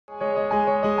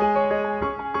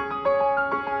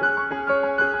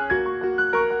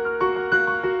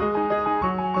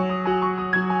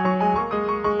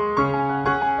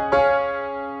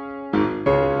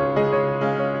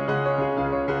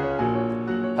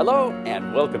Hello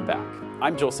and welcome back.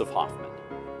 I'm Joseph Hoffman.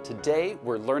 Today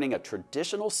we're learning a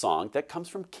traditional song that comes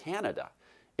from Canada.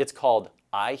 It's called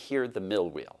I Hear the Mill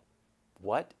Wheel.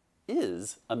 What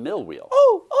is a mill wheel?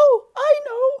 Oh, I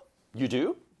know. You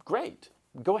do? Great.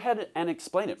 Go ahead and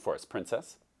explain it for us,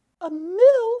 Princess. A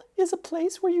mill is a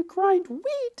place where you grind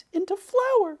wheat into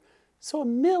flour. So a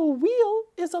mill wheel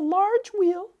is a large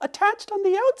wheel attached on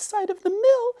the outside of the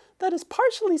mill that is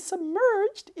partially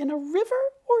submerged in a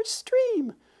river or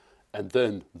stream. And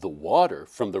then the water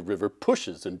from the river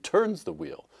pushes and turns the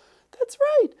wheel. That's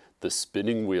right. The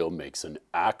spinning wheel makes an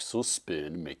axle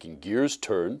spin, making gears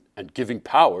turn and giving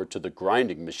power to the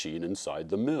grinding machine inside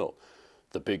the mill.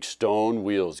 The big stone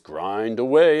wheels grind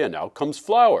away and out comes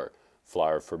flour.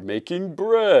 Flour for making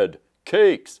bread,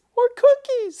 cakes, or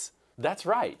cookies. That's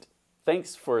right.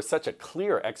 Thanks for such a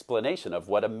clear explanation of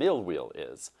what a mill wheel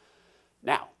is.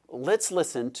 Now, let's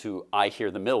listen to I Hear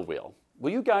the Mill Wheel.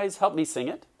 Will you guys help me sing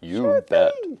it? Sure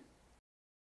bet.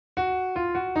 I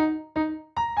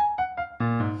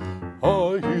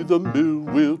hear the mill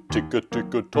wheel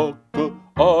ticka-ticka-tocka.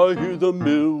 I hear the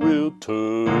mill wheel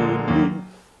turning.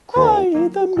 I hear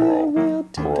the mill wheel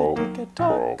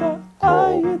ticka-ticka-tocka.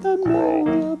 I hear the mill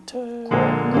wheel turning.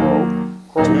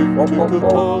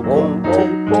 Tick-ticka-tocka,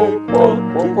 tick-tick-tock,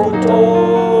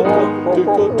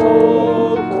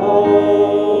 tick-a-tocka.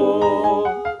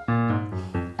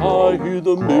 I hear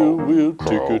the mill wheel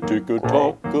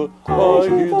ticka-ticka-tocka. I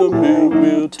hear the mill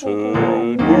wheel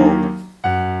turning.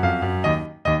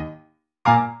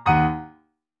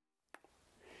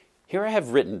 Here I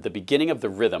have written the beginning of the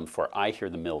rhythm for I Hear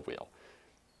the Mill Wheel.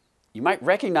 You might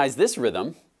recognize this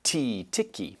rhythm,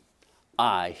 ti-tiki.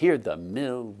 I hear the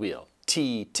mill wheel,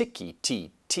 ti-tiki,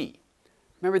 ti-ti.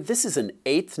 Remember, this is an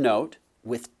eighth note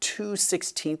with two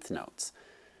 16th notes.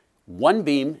 One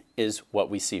beam is what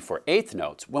we see for eighth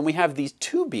notes. When we have these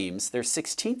two beams, they're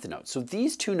 16th notes. So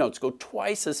these two notes go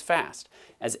twice as fast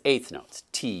as eighth notes.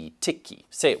 Ti-tiki.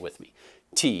 Say it with me.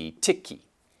 Ti-tiki.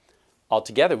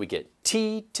 Altogether, we get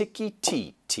ti-tiki,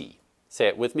 ti-ti. Say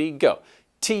it with me. Go.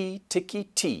 Ti-tiki,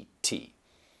 ti-ti.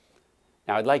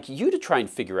 Now, I'd like you to try and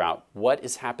figure out what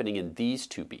is happening in these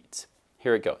two beats.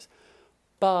 Here it goes.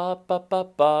 Ba, ba, ba,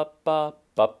 ba, ba,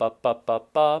 ba, ba, ba, ba,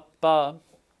 ba, ba.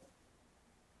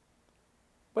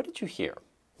 What did you hear?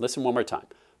 Listen one more time.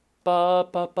 Ba,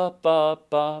 ba, ba, ba,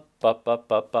 ba, ba, ba,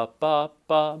 ba, ba, ba,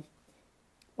 ba.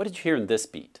 What did you hear in this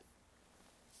beat?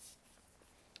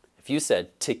 If you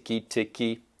said tiki,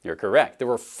 tiki, you're correct. There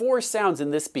were 4 sounds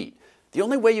in this beat. The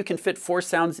only way you can fit 4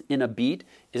 sounds in a beat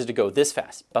is to go this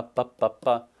fast. Ba, ba, ba,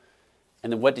 ba.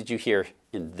 And then what did you hear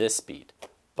in this beat?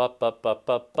 Ba, ba, ba,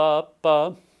 ba, ba,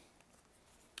 ba.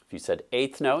 If you said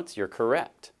eighth notes, you're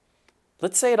correct.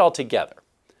 Let's say it all together.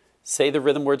 Say the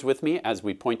rhythm words with me as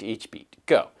we point to each beat.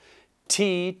 Go.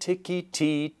 Ti, tiki,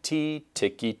 ti, ti,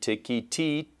 tiki, tiki,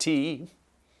 ti, ti.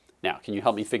 Now, can you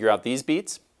help me figure out these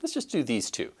beats? Let's just do these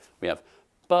two. We have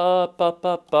ba, ba,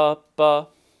 ba, ba, ba.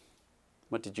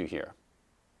 What did you hear?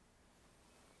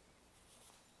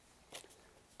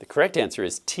 The correct answer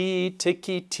is ti,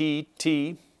 tiki, ti,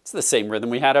 ti. It's the same rhythm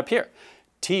we had up here.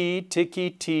 Ti, tiki,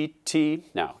 ti, ti.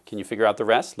 Now, can you figure out the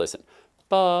rest? Listen.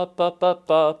 Ba, ba, ba,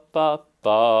 ba, ba,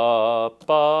 ba,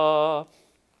 ba.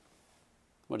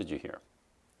 What did you hear?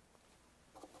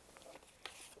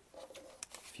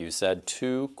 If you said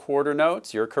 2 quarter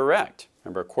notes, you're correct.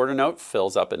 Remember, a quarter note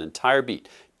fills up an entire beat.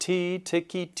 Ti,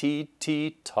 tiki, ti,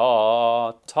 ti,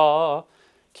 ta, ta.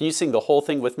 Can you sing the whole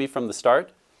thing with me from the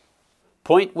start?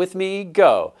 Point with me,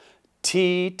 go.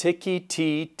 Ti, tiki,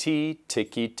 ti, ti,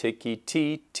 tiki, tiki,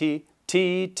 ti, ti,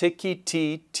 ti, tiki,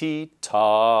 ti, ti,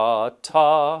 ta,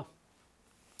 ta.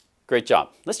 Great job.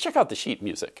 Let's check out the sheet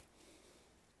music.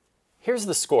 Here's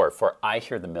the score for I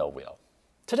Hear the Mill Wheel.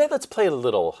 Today, let's play a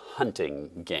little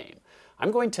hunting game.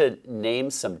 I'm going to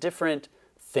name some different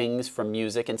things from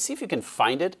music and see if you can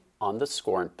find it on the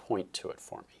score and point to it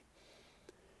for me.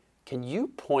 Can you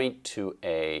point to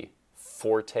a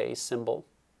forte symbol?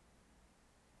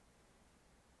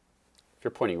 If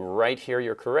you're pointing right here,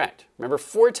 you're correct. Remember,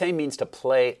 forte means to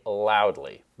play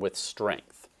loudly with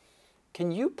strength.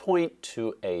 Can you point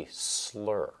to a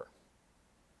slur?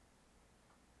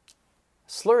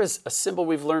 Slur is a symbol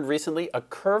we've learned recently, a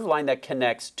curved line that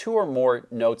connects 2 or more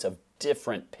notes of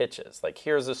different pitches. Like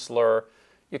here's a slur.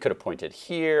 You could have pointed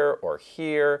here or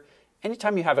here.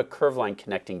 Anytime you have a curved line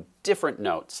connecting different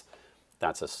notes,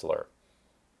 that's a slur.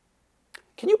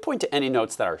 Can you point to any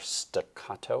notes that are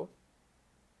staccato?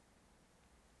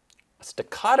 A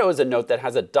staccato is a note that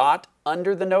has a dot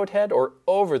under the note head or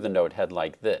over the note head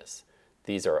like this.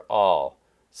 These are all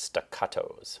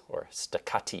staccatos or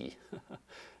staccati,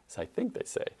 as I think they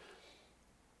say.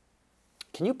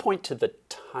 can you point to the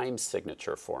time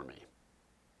signature for me?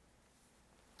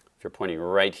 If you're pointing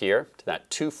right here to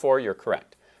that 2-4, you're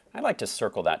correct. I'd like to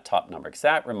circle that top number because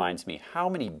that reminds me how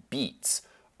many beats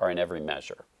are in every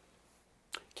measure.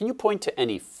 Can you point to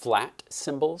any flat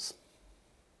symbols?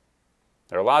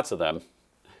 There are lots of them.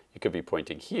 You could be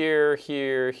pointing here,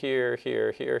 here, here,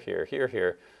 here, here, here, here,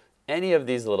 here. Any of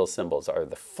these little symbols are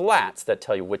the flats that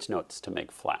tell you which notes to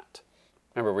make flat.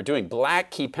 Remember, we're doing black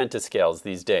key pentascales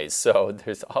these days, so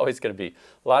there's always going to be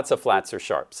lots of flats or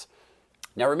sharps.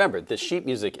 Now remember, this sheet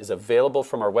music is available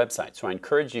from our website, so I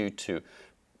encourage you to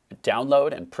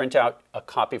download and print out a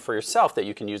copy for yourself that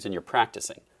you can use in your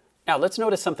practicing. Now let's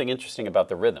notice something interesting about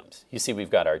the rhythms. You see we've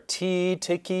got our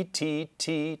ti-tiki,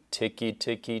 ti-ti,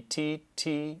 tiki-tiki,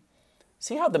 ti-ti.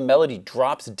 See how the melody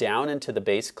drops down into the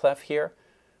bass clef here?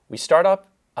 We start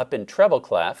up in treble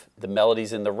clef, the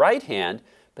melody's in the right hand,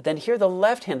 but then here the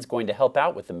left hand's going to help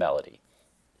out with the melody.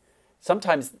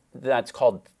 Sometimes that's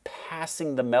called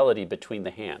passing the melody between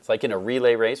the hands. Like in a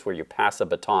relay race where you pass a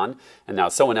baton and now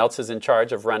someone else is in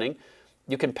charge of running.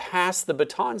 You can pass the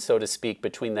baton, so to speak,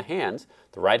 between the hands.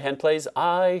 The right hand plays,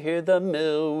 I hear the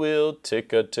mill wheel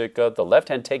ticka-ticka. The left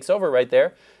hand takes over right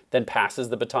there, then passes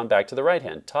the baton back to the right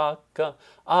hand. Taka,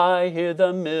 I hear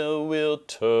the mill wheel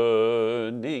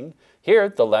turning. Here,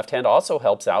 the left hand also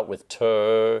helps out with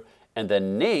tur, and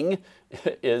then ning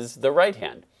is the right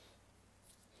hand.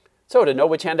 So to know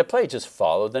which hand to play, just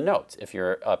follow the notes. If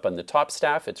you're up on the top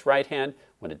staff, it's right hand.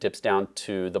 When it dips down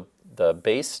to the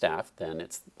bass staff, then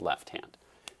it's left hand.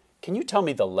 Can you tell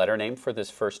me the letter name for this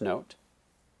first note?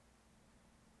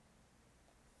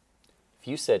 If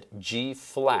you said G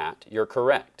flat, you're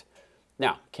correct.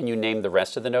 Now, can you name the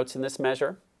rest of the notes in this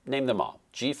measure? Name them all.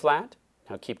 G flat,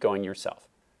 now keep going yourself.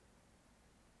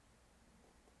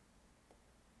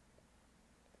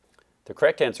 The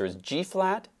correct answer is G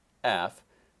flat, F,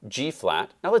 G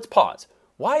flat. Now let's pause.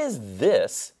 Why is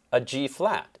this a G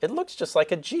flat? It looks just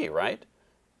like a G, right?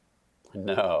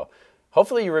 No.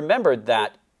 Hopefully you remembered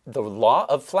that the law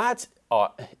of flats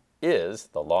is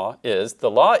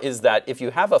that if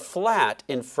you have a flat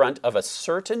in front of a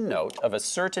certain note of a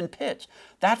certain pitch,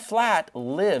 that flat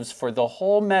lives for the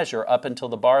whole measure up until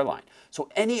the bar line. So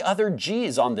any other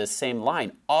G's on this same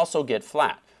line also get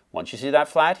flat. Once you see that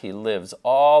flat, he lives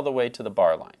all the way to the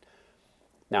bar line.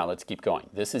 Now let's keep going.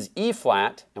 This is E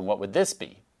flat, and what would this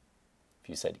be? If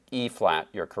you said E flat,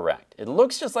 you're correct. It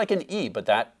looks just like an E, but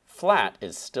that flat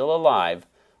is still alive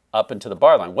up into the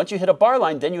bar line. Once you hit a bar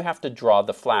line, then you have to draw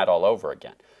the flat all over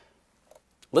again.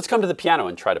 Let's come to the piano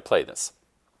and try to play this.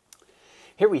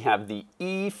 Here we have the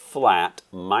E flat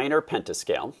minor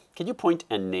pentascale. Can you point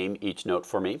and name each note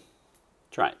for me?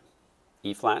 Try it.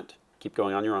 E flat, keep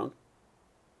going on your own.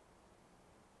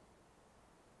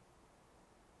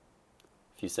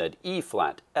 If you said E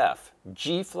flat, F,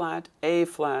 G flat, A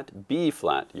flat, B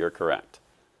flat, you're correct.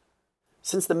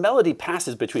 Since the melody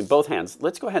passes between both hands,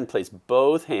 let's go ahead and place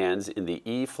both hands in the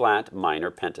E flat minor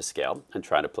pentascale and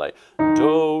try to play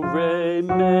Do, Re,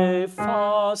 Mi,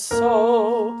 Fa,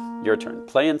 Sol. Your turn.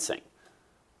 Play and sing.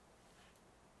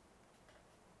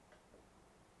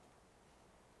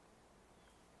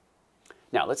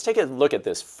 Now let's take a look at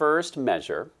this first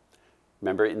measure.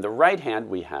 Remember, in the right hand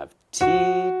we have ti,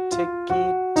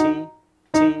 tiki, ti,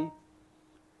 ti.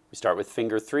 We start with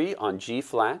finger 3 on G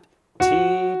flat.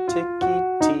 Ti, tiki,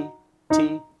 ti,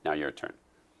 ti. Now your turn.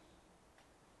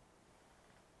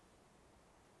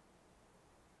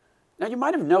 Now you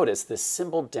might have noticed this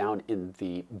symbol down in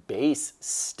the bass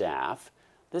staff.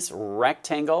 This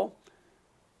rectangle,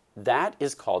 that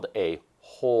is called a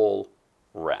whole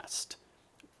rest.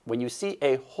 When you see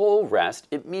a whole rest,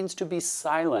 it means to be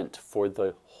silent for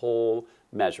the whole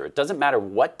measure. It doesn't matter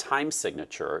what time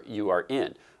signature you are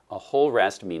in. A whole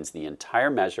rest means the entire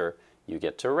measure you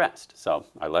get to rest. So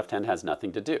our left hand has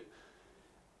nothing to do.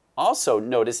 Also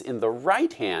notice in the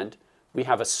right hand, we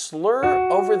have a slur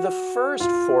over the first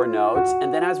 4 notes,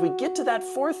 and then as we get to that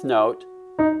 4th note,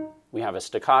 we have a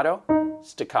staccato,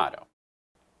 staccato.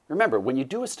 Remember, when you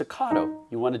do a staccato,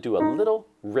 you want to do a little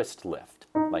wrist lift,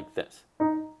 like this.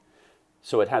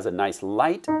 So it has a nice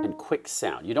light and quick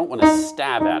sound. You don't want to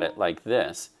stab at it like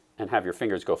this and have your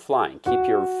fingers go flying. Keep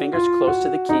your fingers close to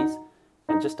the keys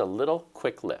and just a little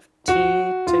quick lift. Ti,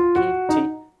 tiki, ti,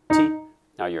 ti.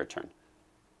 Now your turn.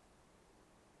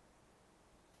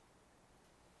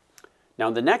 Now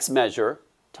in the next measure,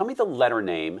 tell me the letter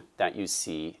name that you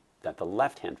see that the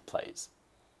left hand plays.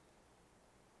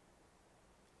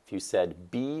 If you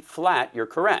said B flat, you're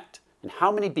correct. And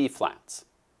how many B flats?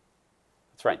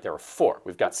 That's right, there are 4.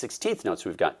 We've got 16th notes.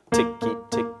 We've got tiki,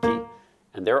 tiki,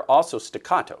 and they're also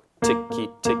staccato. Tiki,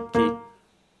 tiki.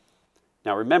 Now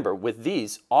Now remember, with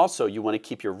these, also you want to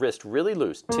keep your wrist really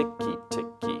loose. Ticky,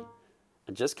 ticky.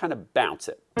 And just kind of bounce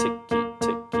it. Ticky,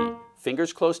 ticky.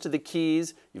 Fingers close to the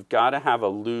keys. You've got to have a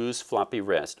loose, floppy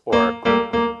wrist, or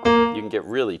you can get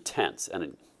really tense, and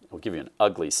it will give you an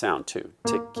ugly sound too.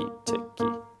 Ticky, ticky.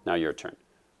 Now your turn.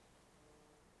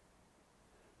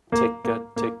 Ticka,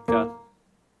 ticka.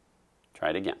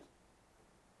 Try it again.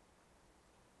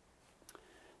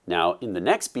 Now, in the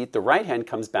next beat, the right hand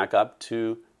comes back up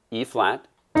to E flat,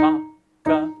 ta,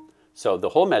 ka. So the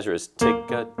whole measure is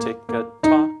ticka, ticka,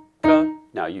 ta, ka.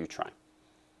 Now you try.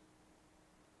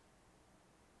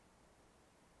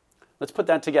 Let's put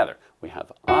that together. We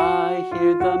have I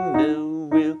hear the mill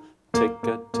wheel,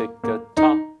 ticka, ticka,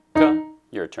 ta, ka.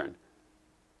 Your turn.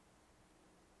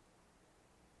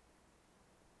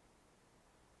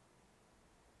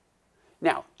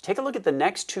 Now, take a look at the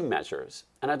next two measures,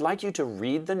 and I'd like you to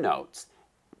read the notes,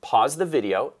 pause the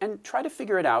video, and try to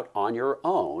figure it out on your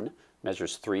own,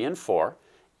 measures 3 and 4,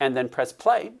 and then press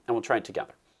play, and we'll try it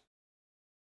together.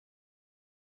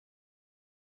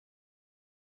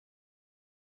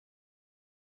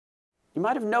 You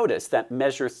might have noticed that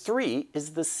measure 3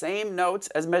 is the same notes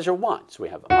as measure 1. So we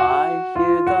have I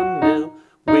hear the mill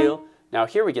wheel. Now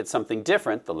here we get something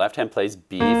different. The left hand plays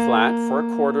B flat for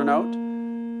a quarter note.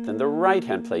 Then the right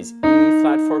hand plays E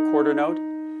flat for a quarter note.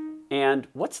 And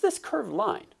what's this curved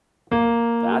line?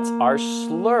 That's our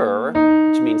slur,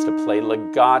 which means to play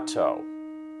legato.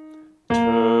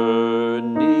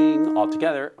 Turning, all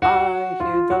together, I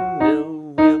hear the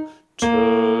mill wheel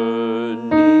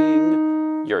turning.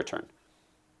 Your turn.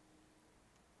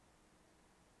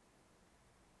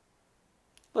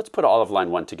 Let's put all of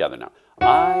line 1 together now.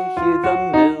 I hear the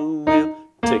mill wheel,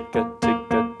 ticka,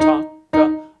 ticka,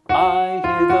 taka. I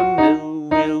hear the mill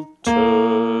wheel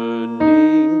turning.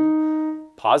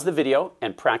 Pause the video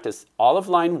and practice all of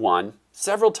line 1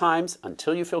 several times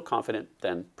until you feel confident,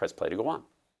 then press play to go on.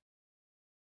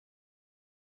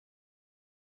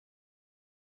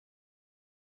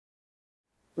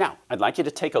 Now, I'd like you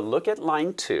to take a look at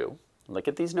line 2, look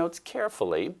at these notes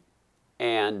carefully,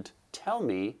 and tell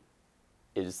me,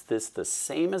 is this the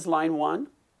same as line 1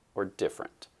 or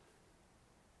different?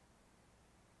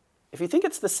 If you think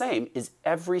it's the same, is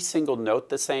every single note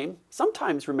the same?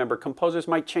 Sometimes, remember, composers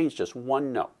might change just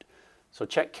one note. So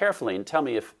check carefully and tell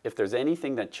me if there's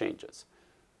anything that changes.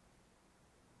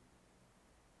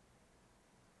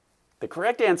 The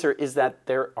correct answer is that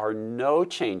there are no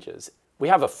changes. We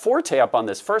have a forte up on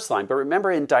this first line, but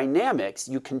remember in dynamics,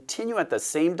 you continue at the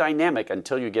same dynamic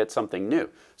until you get something new.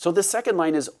 So the second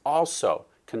line is also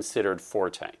considered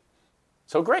forte.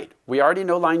 So great, we already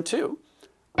know line 2.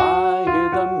 I hear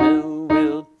the mill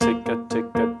wheel ticka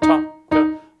ticka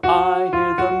taka. I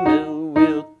hear the mill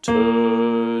wheel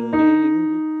turning.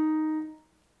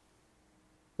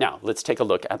 Now let's take a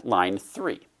look at line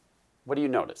 3. What do you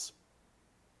notice?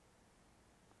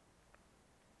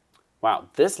 Wow,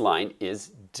 this line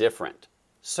is different.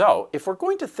 So if we're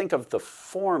going to think of the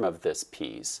form of this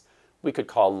piece, we could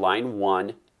call line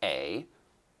 1 A,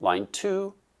 line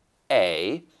 2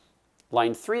 A,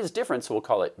 line 3 is different, so we'll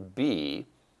call it B,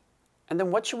 and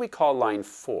then what should we call line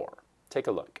 4? Take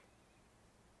a look.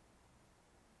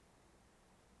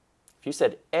 If you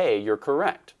said A, you're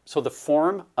correct. So the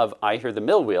form of I hear the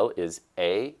mill wheel is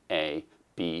A, A,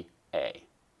 B, A.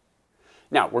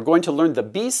 Now, we're going to learn the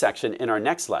B section in our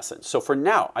next lesson. So for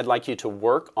now, I'd like you to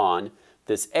work on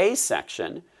this A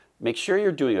section. Make sure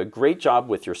you're doing a great job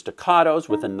with your staccatos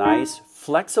with a nice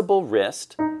flexible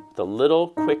wrist, the little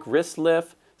quick wrist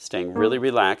lift, staying really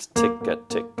relaxed, ticka,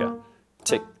 ticka,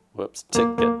 tick, whoops,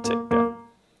 ticka, ticka.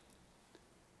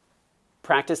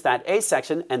 Practice that A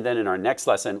section, and then in our next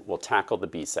lesson, we'll tackle the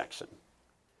B section.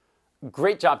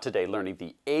 Great job today learning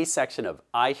the A section of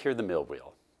I Hear the Mill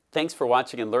Wheel. Thanks for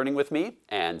watching and learning with me,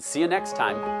 and see you next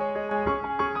time.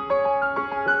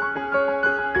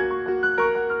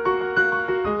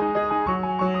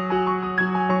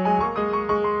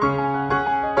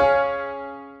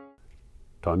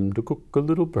 Time to cook a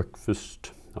little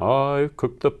breakfast. I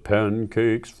cook the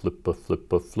pancakes, flippa,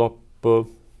 flippa, floppa.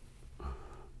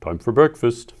 Time for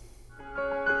breakfast.